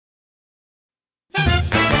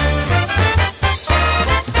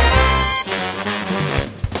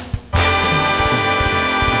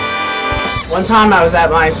One time I was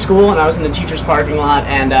at my school and I was in the teacher's parking lot,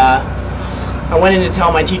 and I went in to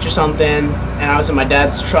tell my teacher something, and I was in my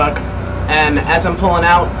dad's truck, and as I'm pulling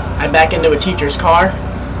out, I back into a teacher's car,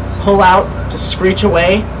 pull out, just screech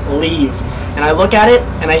away, leave. And I look at it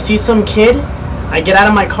and I see some kid. I get out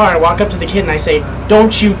of my car, I walk up to the kid and I say,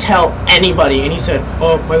 "Don't you tell anybody." And he said,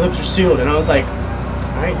 "Oh, my lips are sealed." And I was like,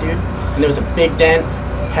 "Alright, dude." And there was a big dent,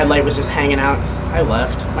 headlight was just hanging out. I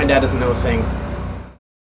left. My dad doesn't know a thing.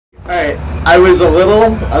 Alright, I was a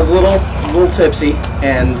little tipsy,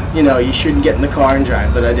 and you know, you shouldn't get in the car and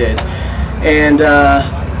drive, but I did. And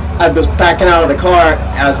I was backing out of the car,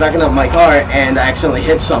 I was backing up my car, and I accidentally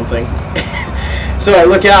hit something. So I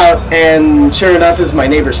look out, and sure enough is my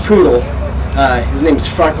neighbor's poodle. His name's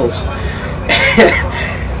Freckles.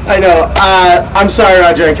 I know, I'm sorry,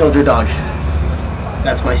 Roger, I killed your dog.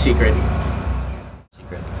 That's my secret.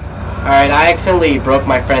 Alright, I accidentally broke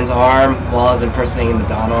my friend's arm while I was impersonating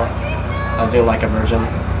Madonna. I was doing like a version.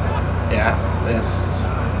 Yeah,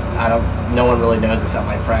 no one really knows except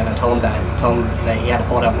my friend. I told him that he had to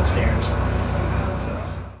fall down the stairs.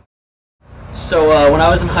 So when I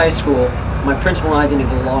was in high school, my principal and I didn't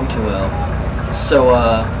get along too well. So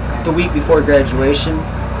the week before graduation,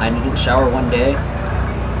 I didn't shower one day.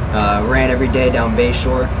 Ran every day down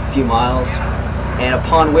Bayshore, a few miles, and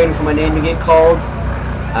upon waiting for my name to get called,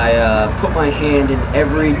 I put my hand in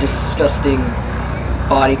every disgusting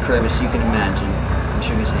body crevice you can imagine and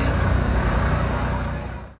shook his hand.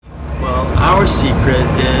 Well, our secret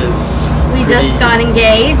is we just got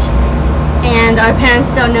engaged, and our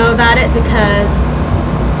parents don't know about it because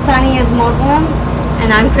Sonny is Muslim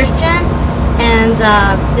and I'm Christian, and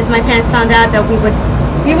if my parents found out, that we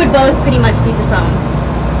would both pretty much be disowned.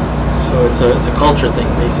 So it's a culture thing,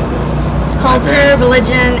 basically. Culture,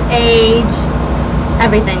 religion, age,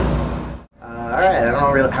 everything. Alright, I don't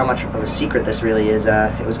know really how much of a secret this really is.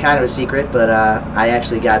 It was kind of a secret, but I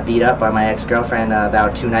actually got beat up by my ex-girlfriend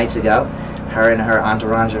about 2 nights ago. Her and her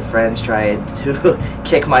entourage of friends tried to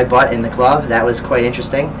kick my butt in the club. That was quite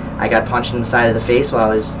interesting. I got punched in the side of the face while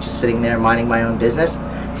I was just sitting there minding my own business,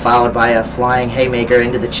 followed by a flying haymaker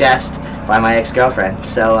into the chest by my ex-girlfriend.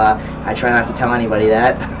 So I try not to tell anybody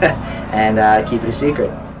that and keep it a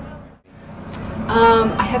secret.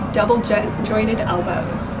 I have double jointed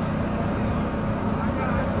elbows.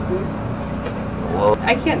 Whoa.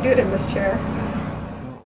 I can't do it in this chair.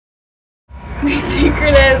 My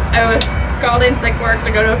secret is I was called in sick work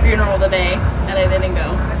to go to a funeral today, and I didn't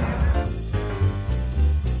go.